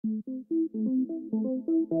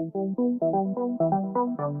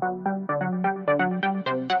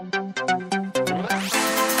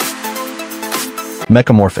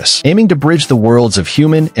Mecha-morphis. Aiming to bridge the worlds of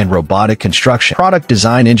human and robotic construction, product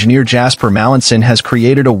design engineer Jasper Mallinson has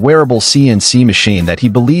created a wearable CNC machine that he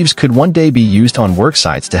believes could one day be used on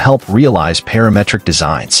worksites to help realize parametric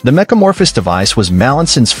designs. The Mecha-morphis device was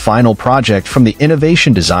Mallinson's final project from the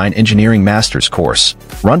Innovation Design Engineering Master's course,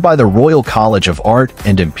 run by the Royal College of Art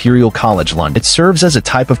and Imperial College London. It serves as a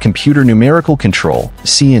type of computer numerical control,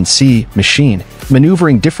 CNC, machine,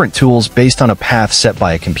 maneuvering different tools based on a path set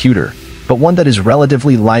by a computer, but one that is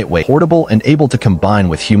relatively lightweight, portable, and able to combine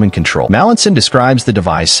with human control. Mallinson describes the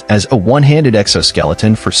device as a one-handed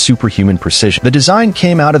exoskeleton for superhuman precision. The design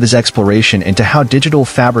came out of his exploration into how digital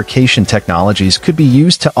fabrication technologies could be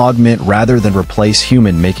used to augment rather than replace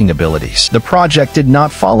human-making abilities. The project did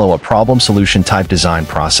not follow a problem-solution type design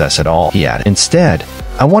process at all, he added. Instead,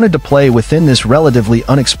 I wanted to play within this relatively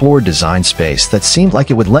unexplored design space that seemed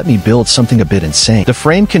like it would let me build something a bit insane. The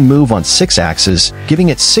frame can move on 6 axes, giving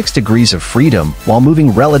it 6 degrees of freedom while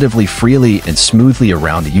moving relatively freely and smoothly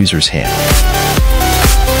around the user's hand.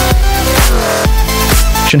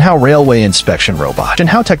 Shenhao Railway Inspection Robot.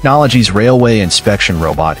 Shenhao Technologies' Railway Inspection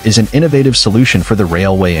Robot is an innovative solution for the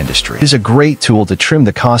railway industry. It is a great tool to trim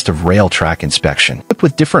the cost of rail track inspection. Equipped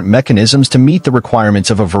with different mechanisms to meet the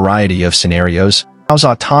requirements of a variety of scenarios, Shenhao's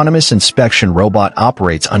autonomous inspection robot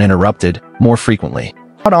operates uninterrupted, more frequently.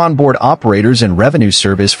 Onboard operators and revenue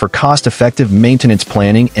service for cost-effective maintenance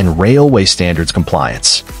planning and railway standards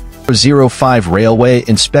compliance. 05 Railway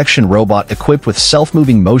Inspection Robot equipped with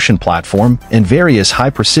self-moving motion platform and various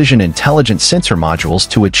high-precision intelligent sensor modules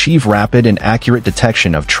to achieve rapid and accurate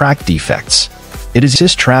detection of track defects. It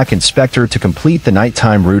assists track inspector to complete the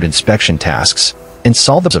nighttime route inspection tasks and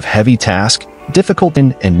solve the heavy task,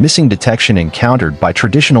 difficulty and missing detection encountered by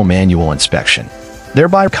traditional manual inspection,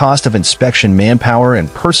 thereby cost of inspection manpower and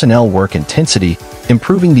personnel work intensity,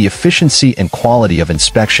 improving the efficiency and quality of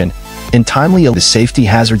inspection, and timely the safety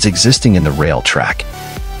hazards existing in the rail track.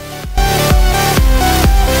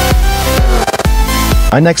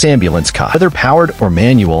 Next, Ambulance Cot. Whether powered or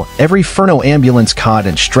manual, every Furno ambulance cot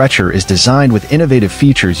and stretcher is designed with innovative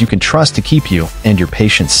features you can trust to keep you and your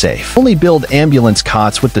patients safe. Only build ambulance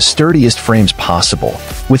cots with the sturdiest frames possible,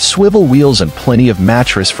 with swivel wheels and plenty of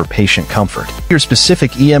mattress for patient comfort. Your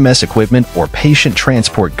specific EMS equipment or patient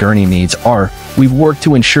transport gurney needs are, we've worked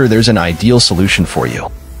to ensure there's an ideal solution for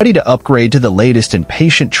you. Ready to upgrade to the latest in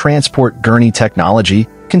patient transport gurney technology?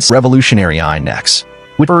 Consider revolutionary iNex,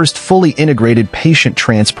 with first fully integrated patient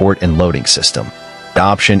transport and loading system. The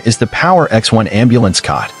option is the Power X1 Ambulance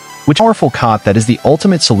Cot, which is a powerful cot that is the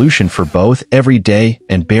ultimate solution for both everyday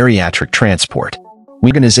and bariatric transport.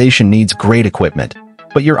 Organization needs great equipment,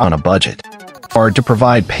 but you're on a budget. Hard to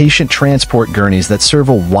provide patient transport gurneys that serve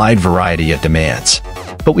a wide variety of demands.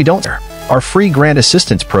 But we don't. Our free grant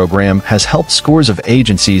assistance program has helped scores of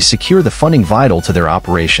agencies secure the funding vital to their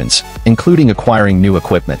operations, including acquiring new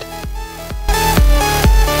equipment.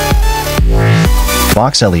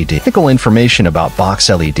 BoxLED. Technical information about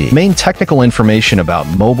BoxLED. Main technical information about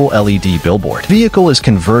mobile LED billboard. Vehicle is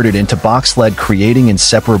converted into BoxLED, creating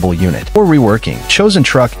inseparable unit. Or reworking. Chosen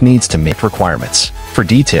truck needs to meet requirements. For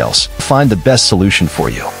details, find the best solution for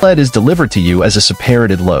you. LED is delivered to you as a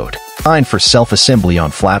separated load, designed for self-assembly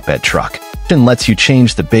on flatbed truck. And lets you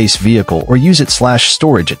change the base vehicle or use it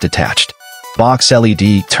 /storage it detached.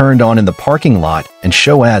 BoxLED turned on in the parking lot and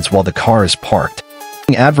show ads while the car is parked.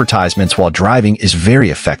 Advertisements while driving is very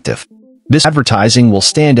effective. This advertising will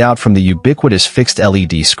stand out from the ubiquitous fixed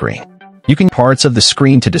LED screen. You can use parts of the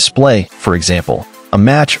screen to display, for example, a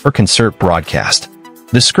match or concert broadcast.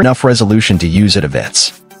 The screen enough resolution to use at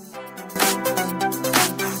events.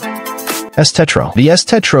 sTetro. The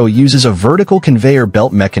sTetro uses a vertical conveyor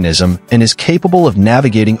belt mechanism and is capable of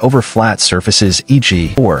navigating over flat surfaces,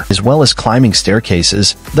 e.g., as well as climbing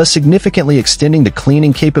staircases, thus significantly extending the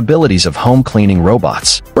cleaning capabilities of home cleaning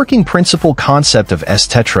robots. Working principle concept of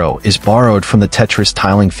sTetro is borrowed from the Tetris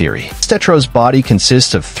tiling theory. sTetro's body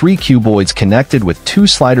consists of 3 cuboids connected with 2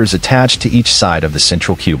 sliders attached to each side of the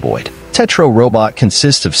central cuboid. Tetro robot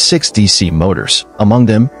consists of 6 DC motors, among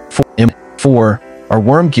them 4 M4 are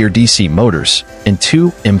worm gear DC motors, and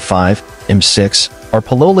 2 M5, M6 are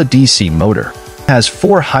Polola DC motor. It has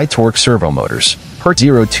 4 high torque servo motors, per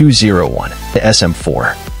 0201 to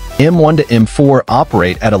SM4. M1 to M4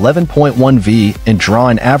 operate at 11.1 V and draw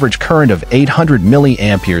an average current of 800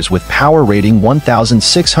 mA with power rating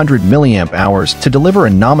 1600 mAh to deliver a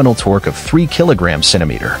nominal torque of 3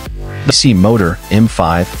 kg/cm. The C motor,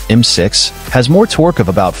 M5, M6, has more torque of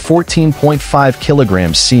about 14.5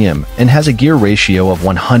 kilograms cm and has a gear ratio of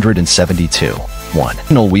 172.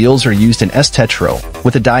 1. Wheels are used in sTetro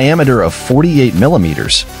with a diameter of 48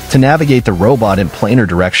 millimeters to navigate the robot in planar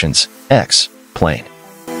directions, X, plane.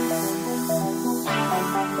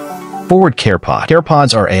 Forward CarePod.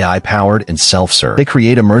 CarePods are AI-powered and self-serve. They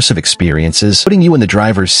create immersive experiences, putting you in the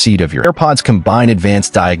driver's seat of your. AirPods combine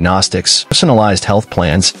advanced diagnostics, personalized health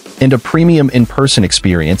plans, and a premium in-person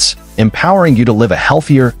experience, empowering you to live a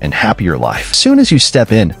healthier and happier life. As soon as you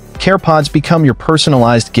step in, CarePods become your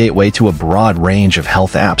personalized gateway to a broad range of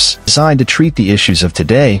health apps designed to treat the issues of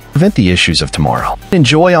today, prevent the issues of tomorrow.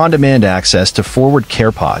 Enjoy on-demand access to Forward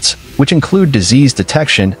CarePods, which include disease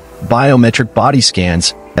detection, biometric body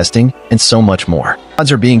scans, testing, and so much more.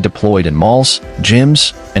 Pods are being deployed in malls,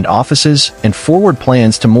 gyms, and offices, and Forward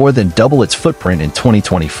plans to more than double its footprint in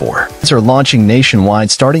 2024. Pods are launching nationwide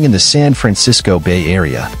starting in the San Francisco Bay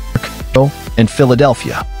Area and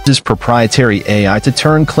Philadelphia. This is proprietary AI to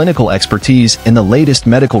turn clinical expertise in the latest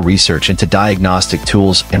medical research into diagnostic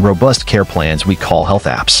tools and robust care plans we call health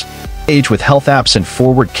apps. Engage with health apps and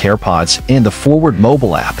Forward CarePods and the Forward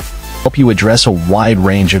mobile app help you address a wide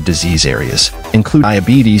range of disease areas, including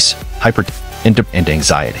diabetes, hypertension, and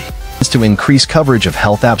anxiety. It's to increase coverage of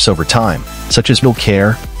health apps over time, such as meal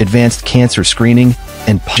care, advanced cancer screening,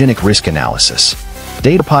 and genic risk analysis.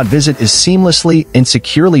 DataPod visit is seamlessly and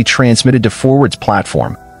securely transmitted to Forward's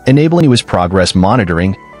platform, enabling you progress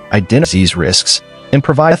monitoring, identify disease risks, and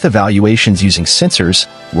provide health evaluations using sensors,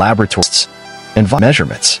 laboratories, and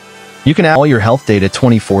measurements. You can add all your health data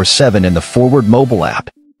 24/7 in the Forward mobile app.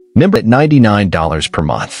 Member at $99 per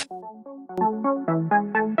month.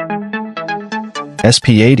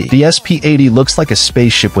 SP-80. The SP-80 looks like a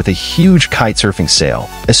spaceship with a huge kitesurfing sail,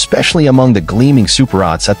 especially among the gleaming super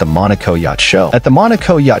yachts at the Monaco Yacht Show. At the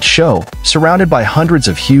Monaco Yacht Show, surrounded by hundreds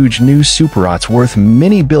of huge new super yachts worth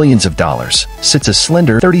many billions of dollars, sits a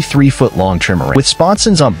slender 33-foot-long trimaran with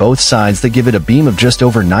sponsons on both sides that give it a beam of just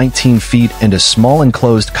over 19 feet and a small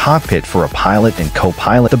enclosed cockpit for a pilot and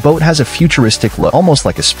co-pilot. The boat has a futuristic look, almost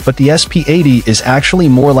like but the SP-80 is actually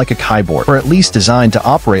more like a kiteboard, or at least designed to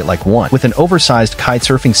operate like one, with an oversized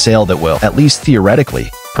kitesurfing sail that will, at least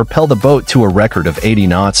theoretically, propel the boat to a record of 80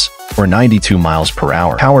 knots, or 92 miles per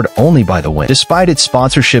hour, powered only by the wind. Despite its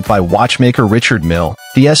sponsorship by watchmaker Richard Mille,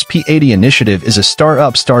 the SP-80 initiative is a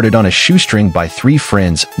startup started on a shoestring by three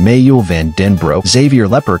friends, Mayul van den Broek, Xavier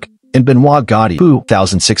Leperk, and Benoit Gaudy, who,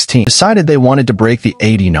 2016, decided they wanted to break the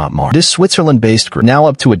 80-knot mark. This Switzerland-based group, now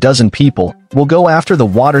up to a dozen people, will go after the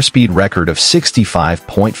water speed record of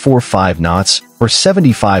 65.45 knots, or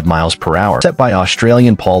 75 miles per hour, set by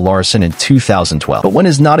Australian Paul Larson in 2012. But when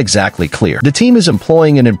is not exactly clear. The team is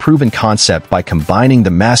employing an improved concept by combining the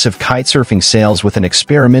massive kitesurfing sails with an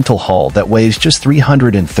experimental hull that weighs just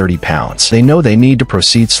 330 pounds. They know they need to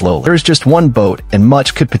proceed slowly. There is just one boat, and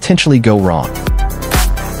much could potentially go wrong.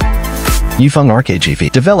 Yeefung Ark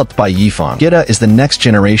AGV. Developed by Yeefung, GETA is the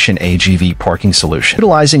next-generation AGV parking solution.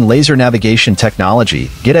 Utilizing laser navigation technology,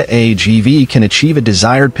 GETA AGV can achieve a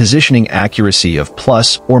desired positioning accuracy of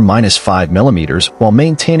plus or minus 5 millimeters while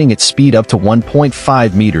maintaining its speed up to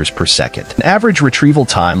 1.5 meters per second. An average retrieval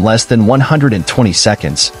time less than 120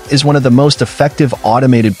 seconds is one of the most effective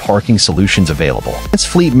automated parking solutions available. Its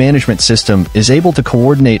fleet management system is able to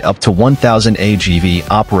coordinate up to 1,000 AGV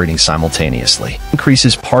operating simultaneously.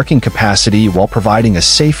 Increases parking capacity while providing a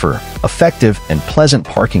safer, effective, and pleasant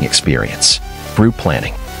parking experience. Route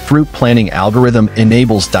planning. Route planning algorithm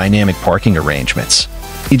enables dynamic parking arrangements.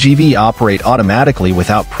 AGV operate automatically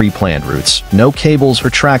without pre-planned routes, no cables or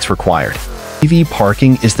tracks required. AGV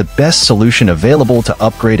parking is the best solution available to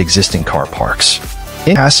upgrade existing car parks.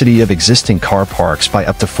 Capacity of existing car parks by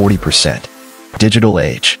up to 40%. Digital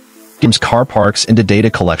age. Turns car parks into data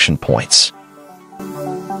collection points.